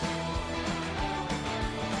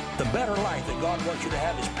The better life that God wants you to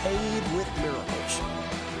have is paved with miracles.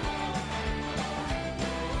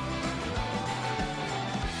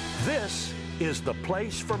 This is the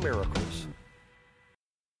place for miracles.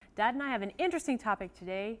 Dad and I have an interesting topic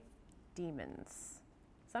today, demons.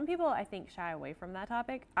 Some people, I think, shy away from that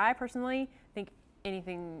topic. I personally think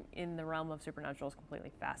anything in the realm of supernatural is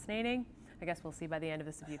completely fascinating. I guess we'll see by the end of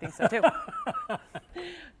this if you think so too.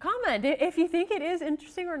 Comment if you think it is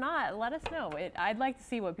interesting or not. Let us know. I'd like to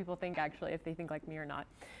see what people think, actually, if they think like me or not.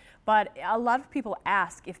 But a lot of people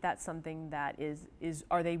ask if that's something that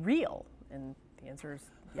are they real? And the answer is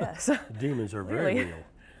yes. Demons are very real.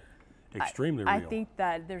 Extremely real. I think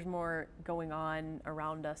that there's more going on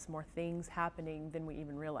around us, more things happening than we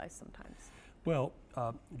even realize sometimes. Well,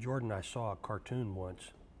 Jordan, I saw a cartoon once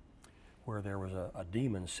where there was a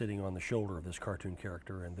demon sitting on the shoulder of this cartoon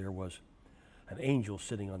character, and there was an angel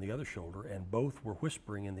sitting on the other shoulder, and both were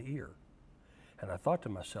whispering in the ear. And I thought to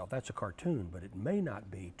myself, that's a cartoon, but it may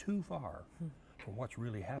not be too far from what's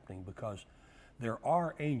really happening, because there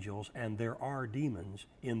are angels and there are demons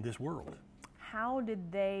in this world. How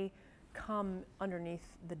did they come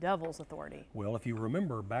underneath the devil's authority? Well, if you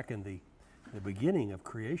remember back in the beginning of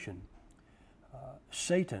creation,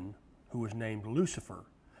 Satan, who was named Lucifer,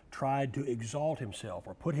 tried to exalt himself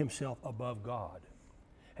or put himself above God.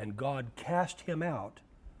 And God cast him out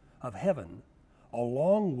of heaven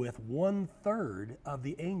along with 1/3 of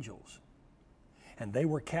the angels. And they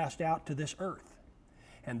were cast out to this earth.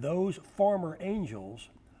 And those former angels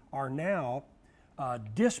are now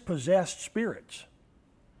dispossessed spirits.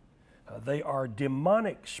 They are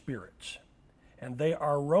demonic spirits. And they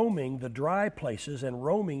are roaming the dry places and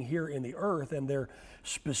roaming here in the earth, and their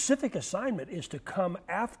specific assignment is to come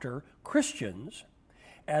after Christians,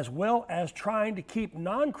 as well as trying to keep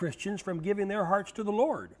non-Christians from giving their hearts to the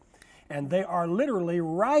Lord. And they are literally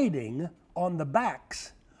riding on the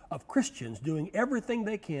backs of Christians, doing everything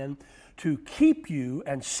they can to keep you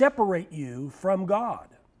and separate you from God.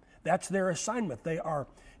 That's their assignment. They are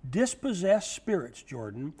dispossessed spirits,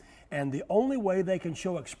 Jordan, and the only way they can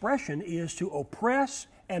show expression is to oppress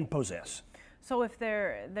and possess. So if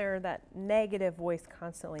they're that negative voice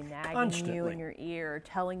constantly nagging you in your ear,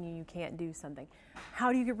 telling you can't do something,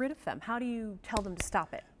 how do you get rid of them? How do you tell them to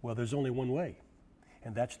stop it? Well, there's only one way,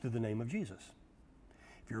 and that's through the name of Jesus.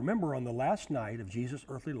 If you remember, on the last night of Jesus'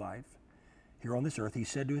 earthly life here on this earth, he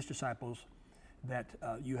said to his disciples that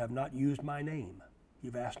you have not used my name.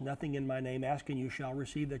 You've asked nothing in my name. Ask and you shall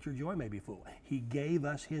receive, that your joy may be full. He gave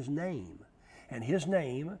us his name. And his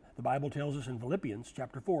name, the Bible tells us in Philippians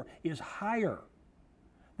chapter 4, is higher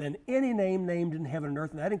than any name named in heaven and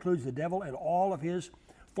earth. And that includes the devil and all of his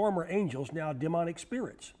former angels, now demonic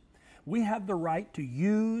spirits. We have the right to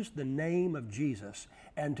use the name of Jesus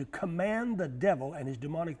and to command the devil and his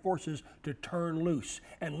demonic forces to turn loose.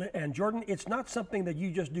 And Jordan, it's not something that you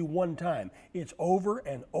just do one time. It's over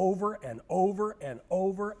and over and over and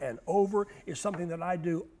over and over. It's something that I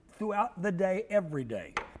do throughout the day, every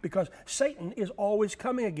day. Because Satan is always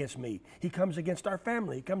coming against me. He comes against our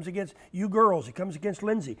family. He comes against you girls. He comes against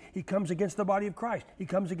Lindsay. He comes against the body of Christ. He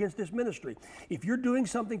comes against this ministry. If you're doing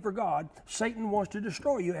something for God, Satan wants to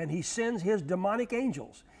destroy you, and he sends his demonic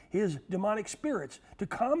angels, his demonic spirits, to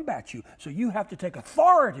combat you. So you have to take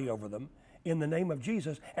authority over them in the name of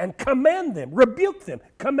Jesus and command them, rebuke them,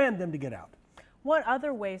 command them to get out. What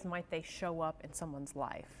other ways might they show up in someone's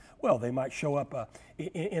life? Well, they might show up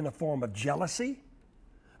in a form of jealousy.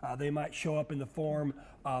 They might show up in the form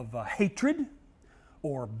of hatred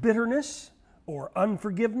or bitterness or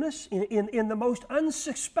unforgiveness in the most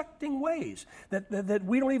unsuspecting ways that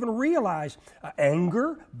we don't even realize.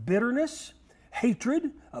 Anger, bitterness,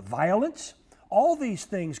 hatred, violence, all these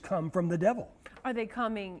things come from the devil. Are they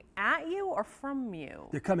coming at you or from you?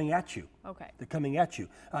 They're coming at you. Okay. They're coming at you.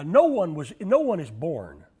 No one is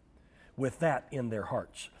born with that in their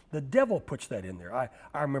hearts. The devil puts that in there. I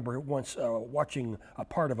remember once watching a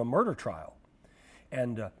part of a murder trial,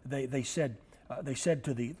 and they said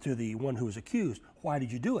to the one who was accused, "Why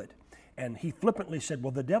did you do it?" And he flippantly said,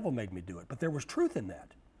 "Well, the devil made me do it." But there was truth in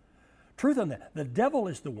that. Truth in that. The devil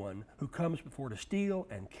is the one who comes before to steal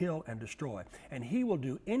and kill and destroy, and he will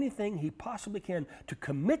do anything he possibly can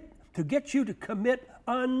to get you to commit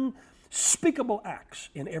unspeakable acts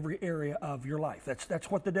in every area of your life.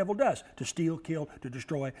 That's what the devil does, to steal, kill, to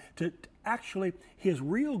destroy. Actually, his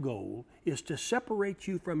real goal is to separate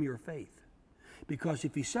you from your faith. Because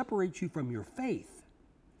if he separates you from your faith,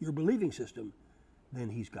 your believing system, then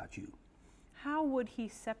he's got you. How would he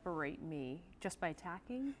separate me? Just by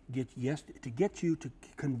attacking? To get you to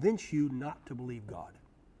convince you not to believe God.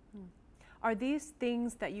 Are these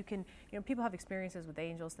things that you can, people have experiences with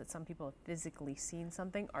angels that some people have physically seen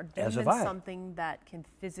something. Are As demons have I. something that can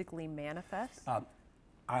physically manifest?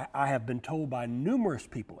 I have been told by numerous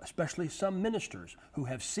people, especially some ministers, who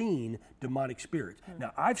have seen demonic spirits.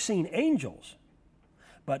 Now, I've seen angels,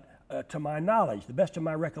 but to my knowledge, the best of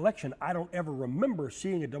my recollection, I don't ever remember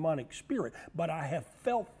seeing a demonic spirit, but I have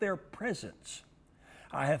felt their presence.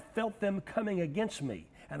 I have felt them coming against me,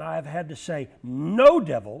 and I have had to say, no,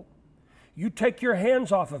 devil, you take your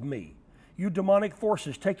hands off of me. You demonic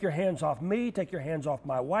forces, take your hands off me, take your hands off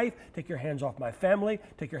my wife, take your hands off my family,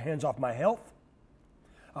 take your hands off my health.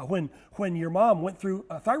 When your mom went through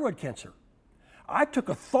thyroid cancer, I took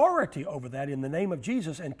authority over that in the name of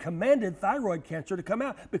Jesus and commanded thyroid cancer to come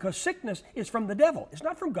out, because sickness is from the devil. It's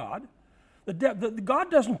not from God. God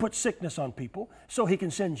doesn't put sickness on people so he can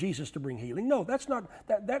send Jesus to bring healing. No, that's not.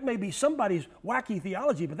 That may be somebody's wacky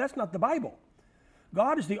theology, but that's not the Bible.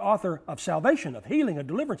 God is the author of salvation, of healing, of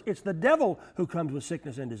deliverance. It's the devil who comes with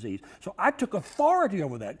sickness and disease. So I took authority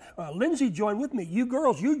over that. Lindsay joined with me. You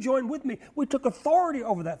girls, you joined with me. We took authority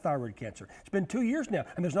over that thyroid cancer. It's been 2 years now,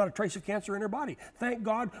 and there's not a trace of cancer in her body. Thank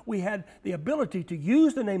God we had the ability to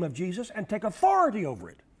use the name of Jesus and take authority over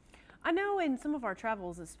it. I know in some of our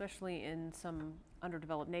travels, especially in some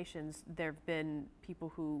underdeveloped nations, there have been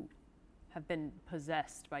people who have been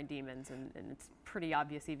possessed by demons, and it's pretty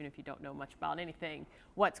obvious, even if you don't know much about anything,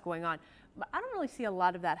 what's going on. But I don't really see a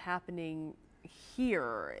lot of that happening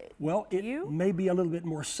here. Well, Do it you? may be a little bit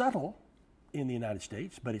more subtle in the United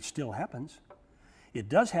States, but it still happens. It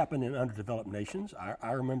does happen in underdeveloped nations.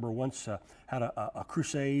 I remember once had a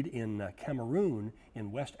crusade in Cameroon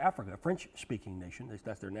in West Africa, a French-speaking nation.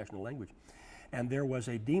 That's their national language. And there was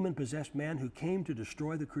a demon-possessed man who came to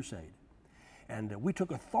destroy the crusade. And we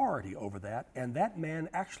took authority over that, and that man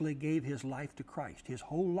actually gave his life to Christ. His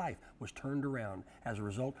whole life was turned around as a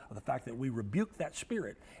result of the fact that we rebuked that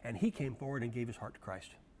spirit, and he came forward and gave his heart to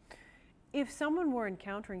Christ. If someone were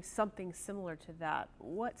encountering something similar to that,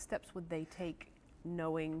 what steps would they take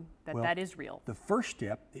knowing that Well, that is real? The first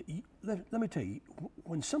step, let me tell you,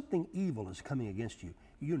 when something evil is coming against you,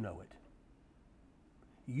 you know it.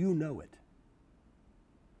 You know it.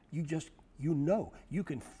 You know. You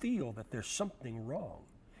can feel that there's something wrong,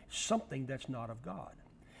 something that's not of God.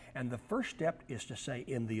 And the first step is to say,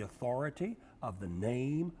 in the authority of the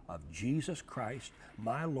name of Jesus Christ,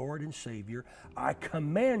 my Lord and Savior, I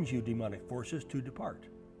command you, demonic forces, to depart.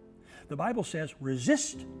 The Bible says,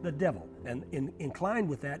 resist the devil, and inclined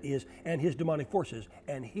with that is, and his demonic forces,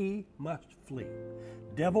 and he must flee.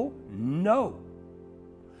 Devil, no.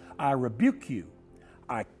 I rebuke you.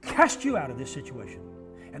 I cast you out of this situation.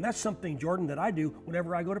 And that's something, Jordan, that I do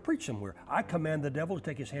whenever I go to preach somewhere. I command the devil to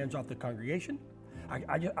take his hands off the congregation.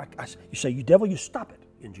 You say, you devil, you stop it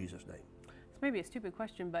in Jesus' name. This may be a stupid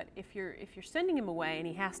question, but if you're sending him away and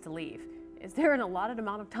he has to leave, is there an allotted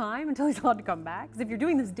amount of time until he's allowed to come back? Because if you're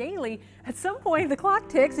doing this daily, at some point the clock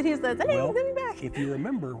ticks and he says, hey, Well, I'm coming back. if you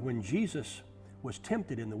remember when Jesus was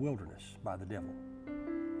tempted in the wilderness by the devil,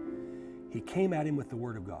 he came at him with the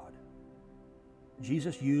Word of God.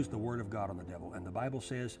 Jesus used the Word of God on the devil, and the Bible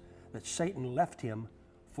says that Satan left him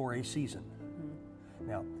for a season.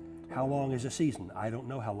 Now, how long is a season? I don't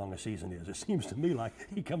know how long a season is. It seems to me like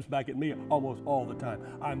he comes back at me almost all the time.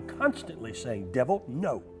 I'm constantly saying, devil,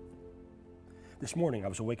 no. This morning I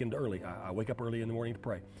was awakened early. I wake up early in the morning to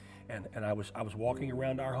pray, and I was walking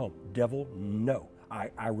around our home. Devil, no.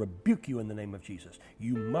 I rebuke you in the name of Jesus.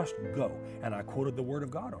 You must go. And I quoted the Word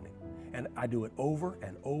of God on him. And I do it over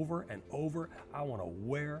and over and over. I want to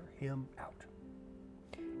wear him out.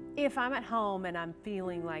 If I'm at home and I'm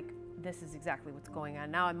feeling like this is exactly what's going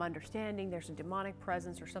on, now I'm understanding there's a demonic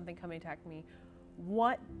presence or something coming to attack me,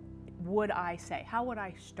 what would I say? How would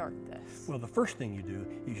I start this? Well, the first thing you do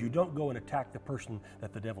is you don't go and attack the person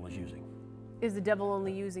that the devil is using. Is the devil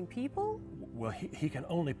only using people? Well, he can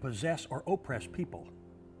only possess or oppress people.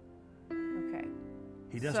 Okay.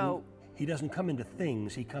 He doesn't come into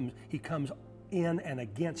things. He comes in and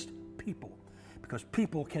against people, because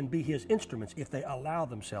people can be his instruments if they allow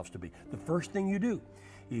themselves to be. The first thing you do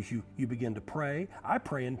is you begin to pray. I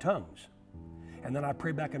pray in tongues. And then I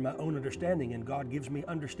pray back in my own understanding, and God gives me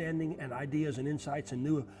understanding and ideas and insights and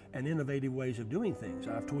new and innovative ways of doing things.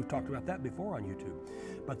 We've talked about that before on YouTube.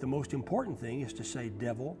 But the most important thing is to say,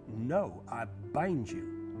 devil, no, I bind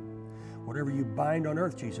you. Whatever you bind on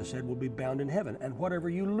earth, Jesus said, will be bound in heaven. And whatever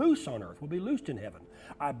you loose on earth will be loosed in heaven.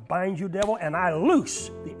 I bind you, devil, and I loose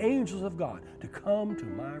the angels of God to come to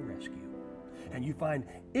my rescue. And you find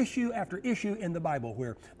issue after issue in the Bible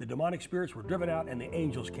where the demonic spirits were driven out and the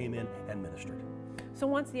angels came in and ministered. So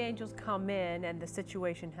once the angels come in and the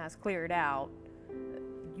situation has cleared out,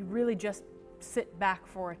 you really just sit back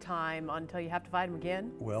for a time until you have to fight them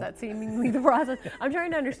again? Well- Is that seemingly the process? I'm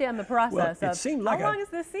trying to understand the process it of seems like how long is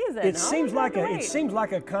this season? It How seems long like do you have to it wait? seems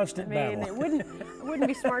like a constant I mean, battle. it wouldn't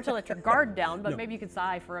be smart to let your guard down, but maybe you could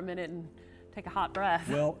sigh for a minute and take a hot breath.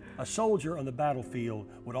 Well, a soldier on the battlefield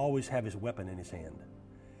would always have his weapon in his hand,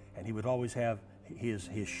 and he would always have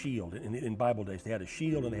his shield. In Bible days, they had a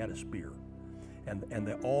shield and they had a spear, and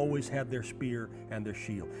they always had their spear and their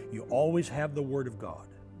shield. You always have the Word of God.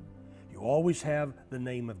 You always have the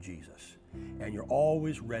name of Jesus, and you're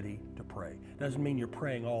always ready to pray. Doesn't mean you're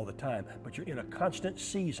praying all the time, but you're in a constant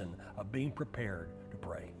season of being prepared to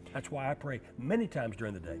pray. That's why I pray many times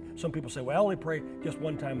during the day. Some people say, well, I only pray just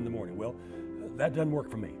one time in the morning. Well, that doesn't work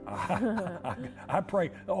for me. I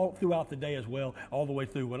pray all throughout the day as well, all the way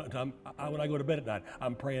through. When I go to bed at night,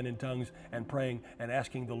 I'm praying in tongues and praying and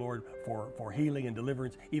asking the Lord for healing and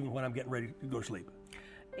deliverance, even when I'm getting ready to go to sleep.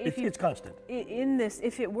 It's constant. In this,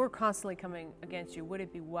 if it were constantly coming against you, would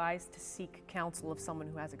it be wise to seek counsel of someone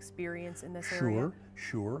who has experience in this area?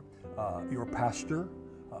 Sure. Your pastor,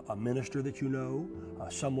 a minister that you know,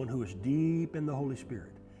 someone who is deep in the Holy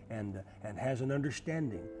Spirit and has an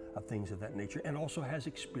understanding of things of that nature and also has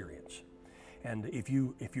experience. And if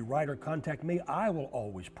you write or contact me, I will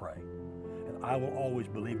always pray and I will always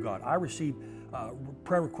believe God. I receive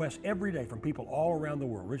prayer requests every day from people all around the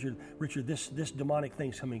world. Richard, this demonic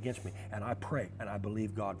thing's coming against me, and I pray and I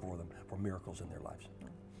believe God for them, for miracles in their lives.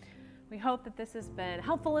 We hope that this has been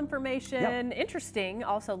helpful information, interesting.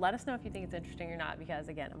 Also, let us know if you think it's interesting or not, because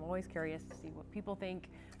again, I'm always curious to see what people think.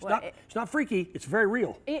 It's not freaky, it's very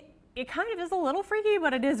real. It kind of is a little freaky,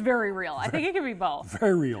 but it is very real. I think it can be both.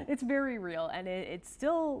 Very real. It's very real, and it's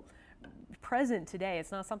still present today.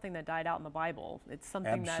 It's not something that died out in the Bible. It's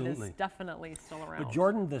something that is definitely still around. But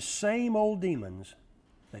Jordan, the same old demons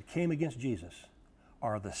that came against Jesus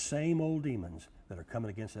are the same old demons that are coming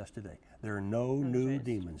against us today. There are no new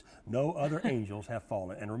demons. No other angels have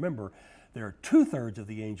fallen. And remember, there are 2/3 of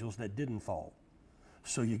the angels that didn't fall.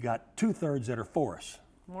 So you got 2/3 that are for us.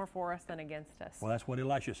 More for us than against us. Well, that's what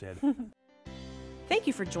Elisha said. Thank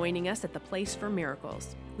you for joining us at the Place for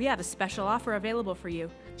Miracles. We have a special offer available for you.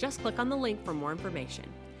 Just click on the link for more information.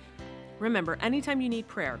 Remember, anytime you need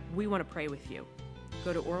prayer, we want to pray with you.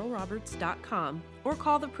 Go to oralroberts.com or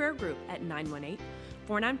call the prayer group at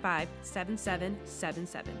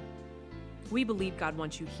 918-495-7777. We believe God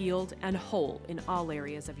wants you healed and whole in all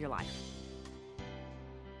areas of your life.